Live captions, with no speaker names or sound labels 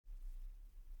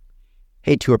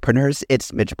Hey, tourpreneurs,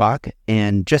 it's Mitch Bach,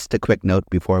 and just a quick note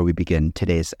before we begin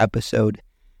today's episode.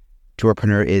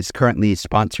 Tourpreneur is currently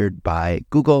sponsored by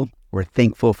Google. We're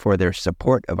thankful for their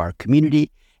support of our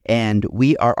community, and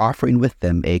we are offering with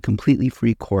them a completely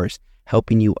free course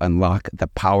helping you unlock the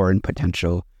power and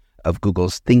potential of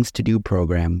Google's Things to Do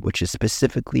program, which is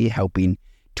specifically helping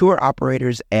tour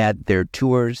operators add their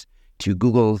tours to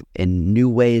Google in new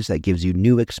ways that gives you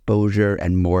new exposure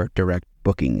and more direct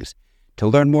bookings. To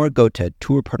learn more, go to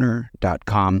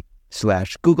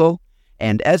tourpreneur.com/Google.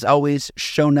 And as always,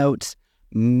 show notes,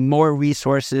 more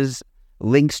resources,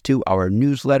 links to our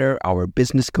newsletter, our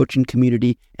business coaching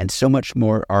community, and so much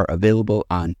more are available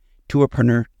on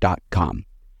tourpreneur.com.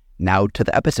 Now to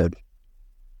the episode.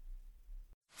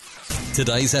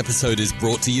 Today's episode is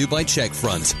brought to you by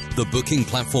Checkfront, the booking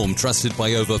platform trusted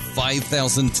by over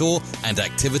 5,000 tour and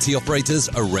activity operators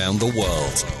around the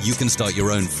world. You can start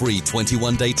your own free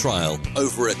 21-day trial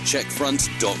over at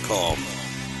checkfront.com.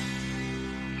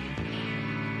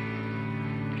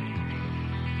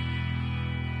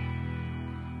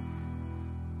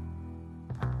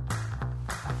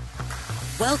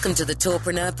 Welcome to the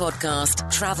Tourpreneur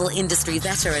Podcast. Travel industry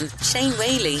veteran Shane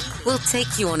Whaley will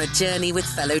take you on a journey with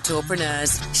fellow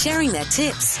tourpreneurs, sharing their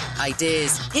tips,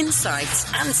 ideas,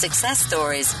 insights, and success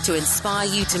stories to inspire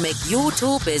you to make your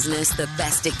tour business the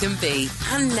best it can be.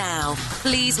 And now,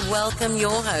 please welcome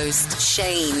your host,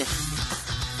 Shane.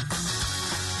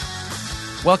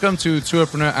 Welcome to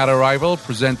Tourpreneur at Arrival,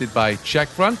 presented by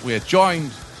Checkfront. We are joined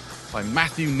by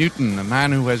Matthew Newton, a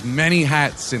man who has many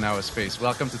hats in our space.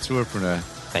 Welcome to Tourpreneur.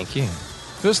 Thank you.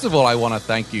 First of all, I want to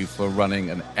thank you for running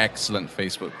an excellent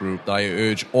Facebook group that I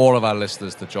urge all of our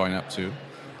listeners to join up to.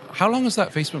 How long has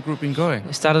that Facebook group been going?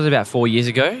 It started about 4 years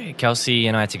ago. Kelsey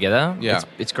and I together. Yeah.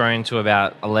 It's grown to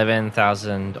about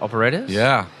 11,000 operators.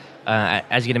 Yeah.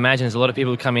 As you can imagine, there's a lot of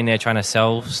people who come in there trying to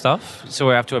sell stuff. So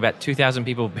we're up to about 2,000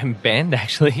 people banned,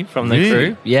 actually, from the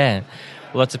crew. Yeah.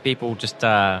 Lots of people just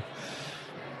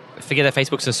forget that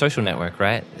Facebook's a social network,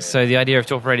 right? So the idea of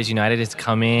Tour Operators United is to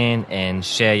come in and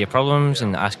share your problems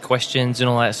and ask questions and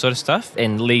all that sort of stuff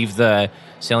and leave the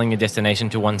selling your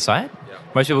destination to one side. Yeah.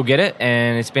 Most people get it,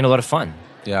 and it's been a lot of fun.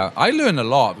 Yeah, I learn a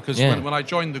lot because when I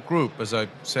joined the group, as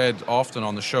I've said often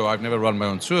on the show, I've never run my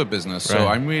own tour business. So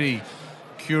I'm really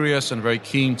curious and very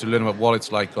keen to learn about what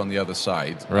it's like on the other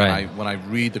side. Right. When I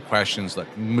read the questions, like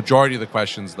majority of the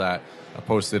questions that are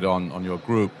posted on your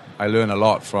group, I learn a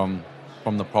lot from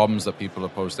the problems that people are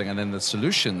posting, and then the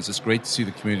solutions. It's great to see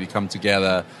the community come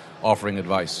together offering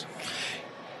advice.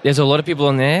 There's a lot of people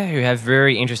in there who have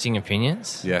very interesting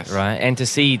opinions. Yes. Right? And to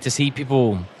see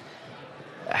people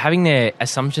having their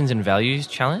assumptions and values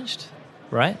challenged,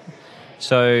 right?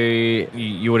 So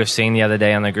you would have seen the other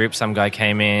day on the group, some guy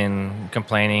came in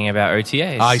complaining about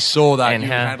OTAs. I saw that, and you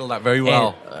handled that very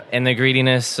well. And the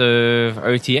greediness of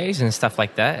OTAs and stuff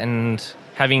like that, and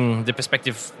having the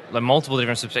perspective, like multiple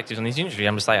different perspectives on this industry,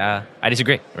 I'm just like, I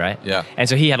disagree, right? Yeah. And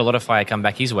so he had a lot of fire come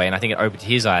back his way, and I think it opened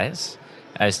his eyes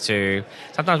as to,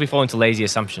 sometimes we fall into lazy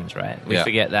assumptions, right? We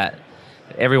forget that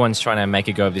everyone's trying to make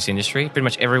a go of this industry. Pretty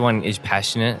much everyone is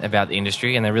passionate about the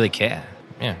industry, and they really care.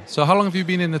 Yeah. So how long have you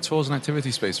been in the tours and activity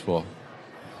space for?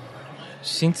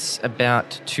 Since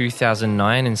about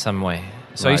 2009 in some way.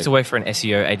 So I used to work for an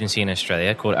SEO agency in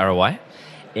Australia called ROI.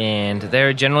 And they're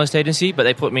a generalist agency, but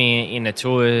they put me in the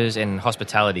tours and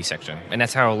hospitality section. And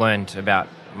that's how I learned about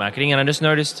marketing. And I just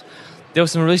noticed there were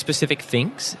some really specific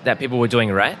things that people were doing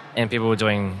right and people were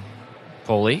doing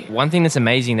poorly. One thing that's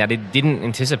amazing that I didn't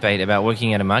anticipate about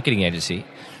working at a marketing agency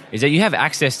is that you have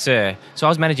access to... So I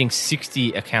was managing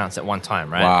 60 accounts at one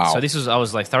time, right? Wow. So I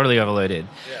was like thoroughly overloaded.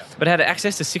 Yeah. But I had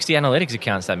access to 60 analytics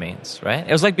accounts, that means, right?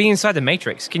 It was like being inside the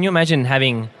Matrix. Can you imagine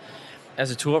having... As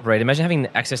a tour operator, imagine having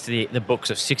access to the books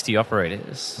of 60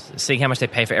 operators, seeing how much they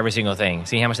pay for every single thing,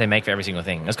 seeing how much they make for every single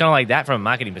thing. It's kind of like that from a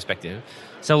marketing perspective.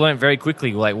 So I learned very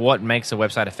quickly like what makes a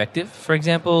website effective, for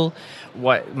example,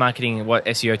 what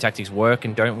SEO tactics work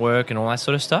and don't work and all that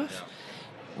sort of stuff.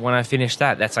 When I finished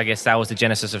that was the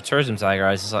genesis of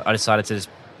TourismTiger. I decided to just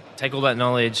take all that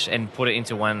knowledge and put it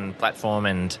into one platform,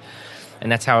 and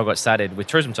that's how I got started with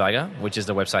TourismTiger, which is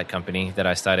the website company that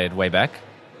I started way back.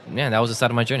 Yeah, that was the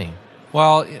start of my journey.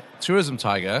 Well,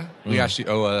 TourismTiger, we actually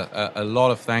owe a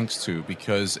lot of thanks to,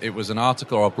 because it was an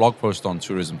article or a blog post on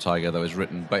TourismTiger that was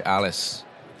written by Alice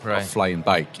of Flying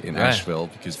Bike in Asheville,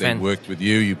 because they worked with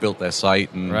you, you built their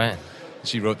site, and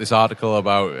she wrote this article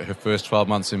about her first 12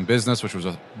 months in business, which was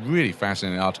a really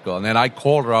fascinating article. And then I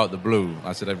called her out of the blue.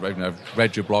 I said, I've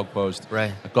read your blog post.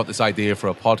 Right. I've got this idea for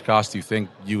a podcast. Do you think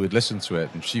you would listen to it?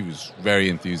 And she was very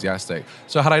enthusiastic.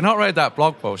 So had I not read that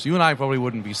blog post, you and I probably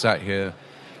wouldn't be sat here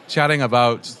chatting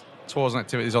about tours and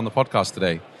activities on the podcast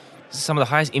today? Some of the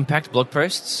highest impact blog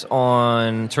posts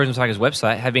on TourismTiger's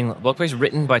website have been blog posts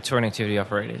written by tour and activity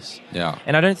operators. Yeah.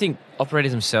 And I don't think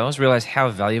operators themselves realize how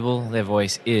valuable their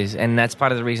voice is. And that's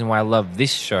part of the reason why I love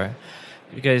this show,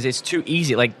 because it's too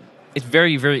easy. Like, it's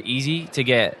very, very easy to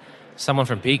get someone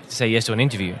from Peak to say yes to an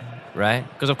interview, right?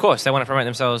 Because, of course, they want to promote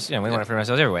themselves. We want to promote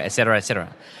ourselves everywhere, et cetera, et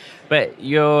cetera. But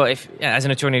as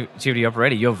an tour and activity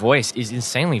operator, your voice is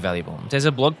insanely valuable. There's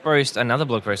another blog post on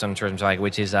TourismTiger,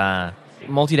 which is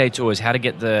multi-day tours, how to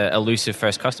get the elusive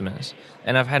first customers.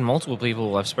 And I've had multiple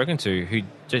people I've spoken to who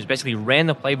just basically ran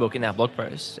the playbook in that blog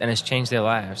post and has changed their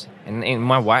lives. And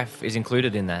my wife is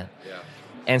included in that. Yeah.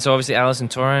 And so obviously Alice and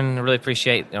Torin, I really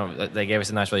appreciate, they gave us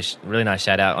a really nice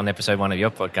shout out on episode 1 of your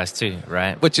podcast too,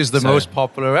 right? Which is the most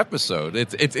popular episode.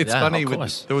 It's funny,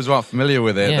 those who aren't familiar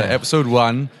with it, that episode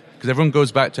 1, because everyone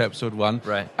goes back to episode 1,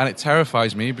 right? And it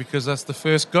terrifies me because that's the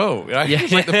first go. Right? Yeah.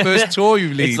 It's like the first tour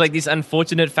you lead. It's like this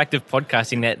unfortunate fact of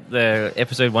podcasting that the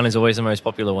episode 1 is always the most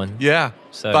popular one. Yeah,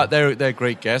 but they're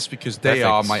great guests because they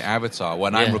are my avatar.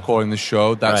 When I'm recording the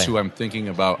show, that's who I'm thinking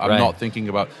about. I'm not thinking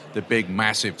about the big,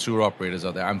 massive tour operators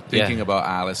out there. I'm thinking about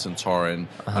Alice and Torin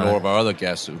and all of our other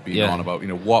guests that have been on about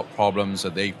what problems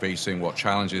are they facing, what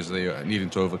challenges they are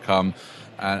needing to overcome.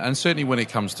 And certainly when it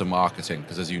comes to marketing,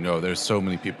 because as you know, there's so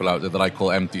many people out there that I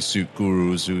call empty suit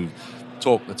gurus who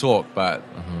talk the talk but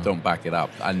don't back it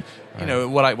up. And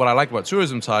what I like about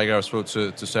TourismTiger, I've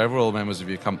spoken to several members of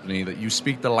your company, that you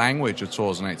speak the language of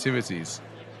tours and activities,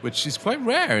 which is quite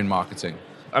rare in marketing.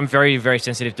 I'm very, very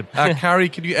sensitive to... Carrie,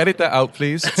 can you edit that out,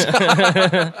 please?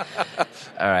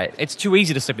 All right. It's too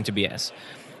easy to slip into BS.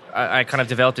 I kind of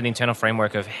developed an internal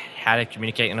framework of how to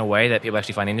communicate in a way that people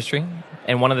actually find industry.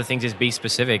 And one of the things is be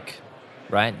specific,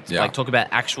 right? Yeah. Like talk about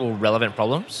actual relevant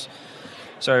problems.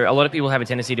 So a lot of people have a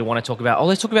tendency to want to talk about,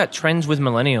 let's talk about trends with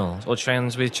millennials or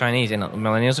trends with Chinese. And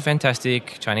millennials are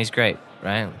fantastic, Chinese great,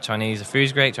 right? Chinese food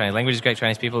is great, Chinese language is great,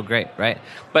 Chinese people are great, right?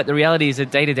 But the reality is a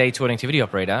day-to-day tour and activity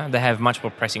operator, they have much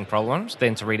more pressing problems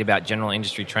than to read about general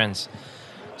industry trends.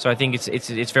 So I think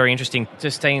it's very interesting to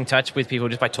stay in touch with people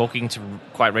just by talking to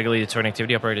quite regularly to tour and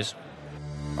activity operators.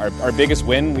 Our biggest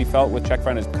win we felt with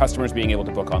Checkfront is customers being able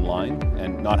to book online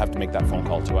and not have to make that phone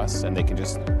call to us, and they can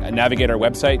just navigate our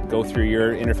website, go through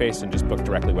your interface, and just book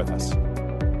directly with us.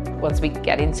 Once we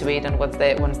get into it and once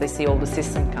they see all the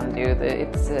system can do,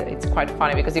 it's quite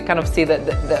funny because you kind of see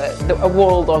a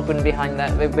world open behind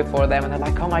that before them, and they're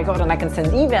like, oh my god, and I can send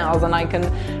emails and I can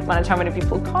manage how many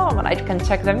people come and I can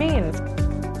check their means.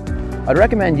 I'd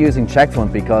recommend using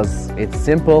Checkfront because it's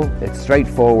simple, it's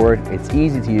straightforward, it's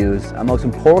easy to use, and most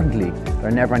importantly, there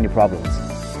are never any problems.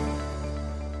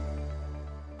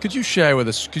 Could you share with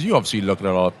us, because you obviously look at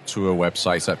a lot of tour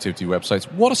websites, activity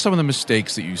websites, what are some of the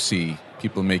mistakes that you see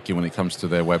people making when it comes to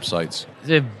their websites?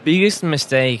 The biggest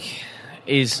mistake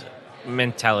is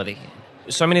mentality.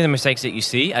 So many of the mistakes that you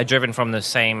see are driven from the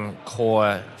same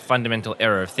core fundamental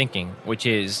error of thinking, which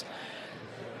is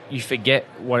you forget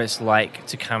what it's like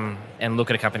to come and look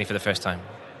at a company for the first time.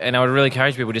 And I would really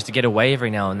encourage people just to get away every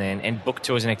now and then and book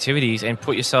tours and activities and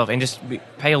put yourself and just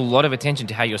pay a lot of attention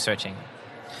to how you're searching.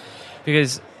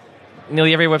 Because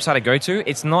nearly every website I go to,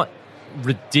 it's not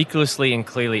ridiculously and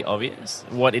clearly obvious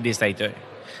what it is they do.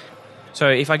 So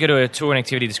if I go to a tour and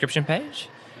activity description page,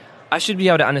 I should be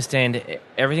able to understand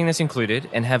everything that's included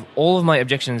and have all of my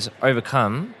objections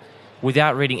overcome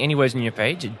without reading any words on your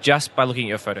page, just by looking at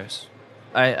your photos.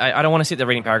 I don't want to sit there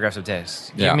reading paragraphs of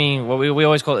text. Give me what we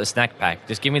always call it a snack pack.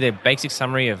 Just give me the basic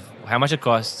summary of how much it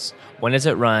costs, when does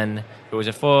it run, who is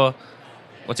it for,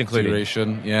 what's included.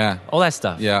 Duration, all that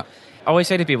stuff. Yeah. I always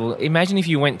say to people, imagine if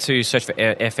you went to search for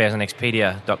airfares on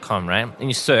Expedia.com, right? And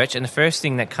you search, and the first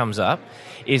thing that comes up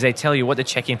is they tell you what the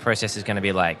check-in process is going to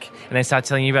be like. And they start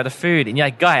telling you about the food. And you're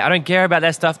like, guy, I don't care about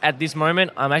that stuff at this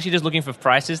moment. I'm actually just looking for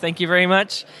prices. Thank you very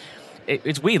much.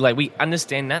 It's weird. Like, we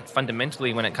understand that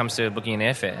fundamentally when it comes to booking an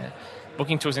airfare.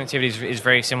 Booking tours and activities is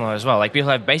very similar as well. Like, people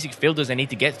have basic filters they need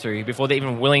to get through before they're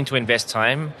even willing to invest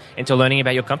time into learning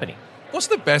about your company. What's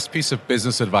the best piece of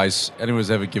business advice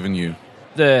anyone's ever given you?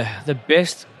 The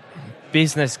best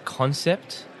business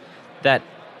concept that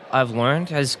I've learned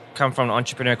has come from an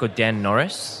entrepreneur called Dan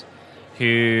Norris,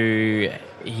 who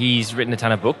he's written a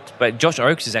ton of books. But Josh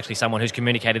Oakes is actually someone who's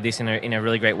communicated this in a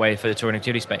really great way for the tour and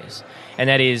activity space. And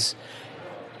that is,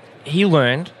 he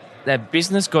learned that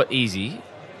business got easy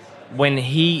when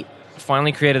he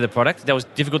finally created a product that was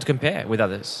difficult to compare with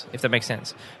others, if that makes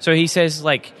sense. So he says,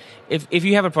 like, if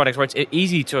you have a product where it's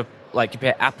easy to, like,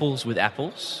 compare apples with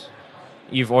apples,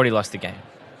 you've already lost the game.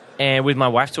 And with my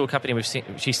wife's tour company,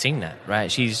 she's seen that,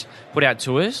 right? She's put out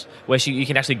tours where you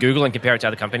can actually Google and compare it to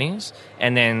other companies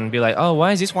and then be like, oh,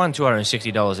 why is this one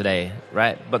 $260 a day,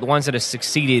 right? But the ones that have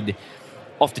succeeded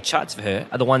off the charts for her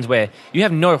are the ones where you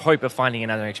have no hope of finding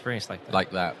another experience like that.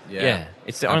 Like that, yeah. Yeah,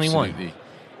 it's the Absolutely. only one.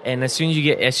 And as soon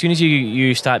as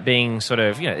you start being sort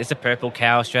of, it's the purple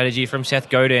cow strategy from Seth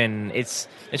Godin. It's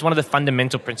one of the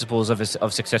fundamental principles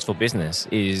of successful business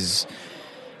is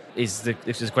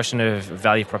the question of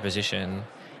value proposition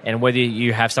and whether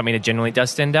you have something that generally does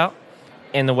stand out.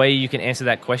 And the way you can answer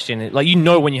that question, like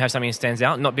when you have something that stands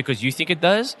out, not because you think it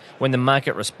does, when the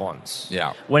market responds.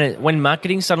 Yeah. When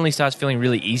marketing suddenly starts feeling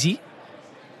really easy,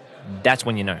 that's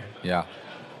when you know. Yeah.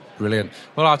 Brilliant.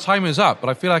 Well, our time is up, but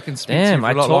I feel I can speak to you for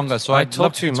a lot longer, so I'd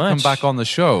love to come back on the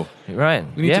show. Right.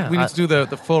 We need to do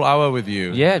the full hour with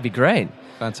you. Yeah, it'd be great.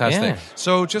 Fantastic. Yeah.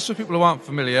 So just for people who aren't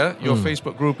familiar, your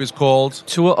Facebook group is called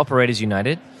Tour Operators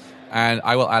United. And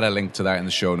I will add a link to that in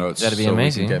the show notes. That'd be so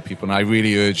amazing. We can get people. And I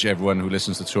really urge everyone who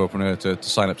listens to Tourpreneur to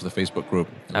sign up to the Facebook group.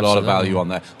 A Absolutely. lot of value on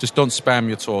there. Just don't spam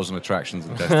your tours and attractions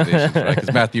and destinations, right?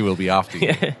 Because Matthew will be after you.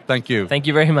 Yeah. Thank you. Thank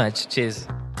you very much. Cheers.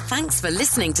 Thanks for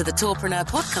listening to the Tourpreneur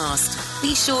podcast.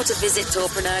 Be sure to visit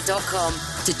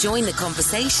tourpreneur.com to join the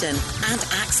conversation and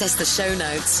access the show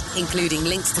notes, including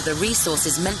links to the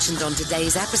resources mentioned on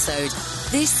today's episode.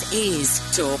 This is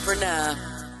Tourpreneur.